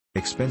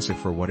Expensive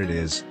for what it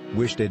is,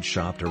 wished I'd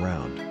shopped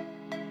around.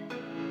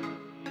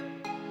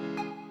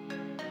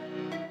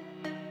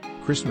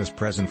 Christmas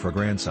present for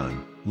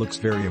grandson, looks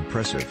very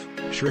impressive,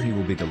 sure he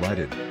will be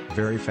delighted,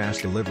 very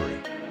fast delivery.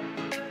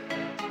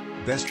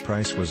 Best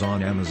price was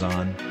on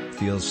Amazon,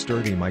 feels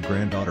sturdy, my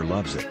granddaughter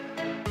loves it.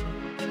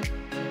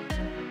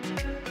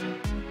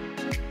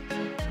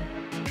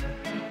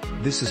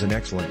 This is an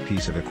excellent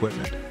piece of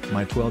equipment,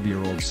 my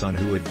 12-year-old son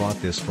who had bought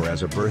this for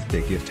as a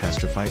birthday gift has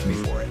to fight me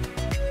for it.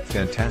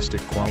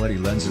 Fantastic quality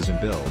lenses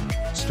and build,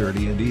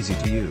 sturdy and easy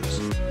to use.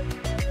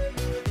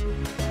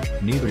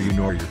 Neither you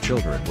nor your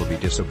children will be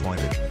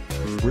disappointed.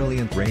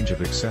 Brilliant range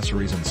of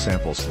accessories and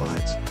sample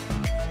slides.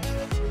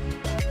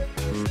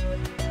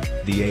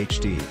 The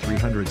HD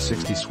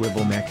 360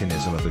 swivel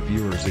mechanism of the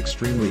viewer is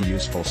extremely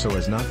useful so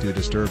as not to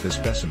disturb the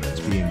specimens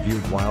being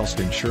viewed whilst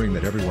ensuring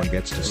that everyone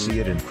gets to see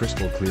it in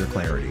crystal clear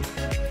clarity.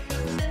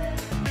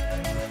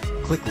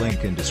 Click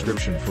link in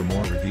description for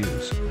more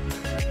reviews.